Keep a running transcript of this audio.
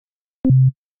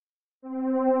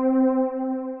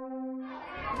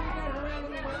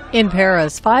In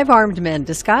Paris, 5 armed men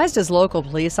disguised as local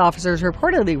police officers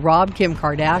reportedly robbed Kim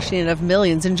Kardashian of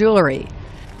millions in jewelry.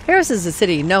 Paris is a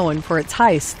city known for its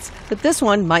heists, but this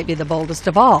one might be the boldest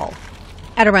of all.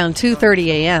 At around 2:30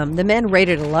 a.m., the men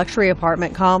raided a luxury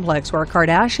apartment complex where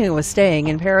Kardashian was staying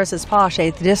in Paris's posh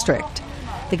 8th district.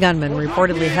 The gunman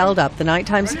reportedly held up the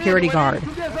nighttime security guard,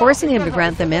 forcing him to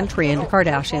grant them entry into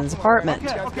Kardashian's apartment.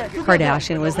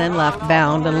 Kardashian was then left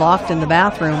bound and locked in the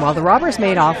bathroom while the robbers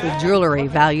made off with jewelry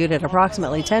valued at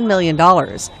approximately $10 million,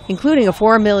 including a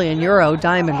 €4 million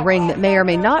diamond ring that may or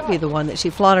may not be the one that she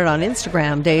flaunted on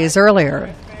Instagram days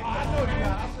earlier.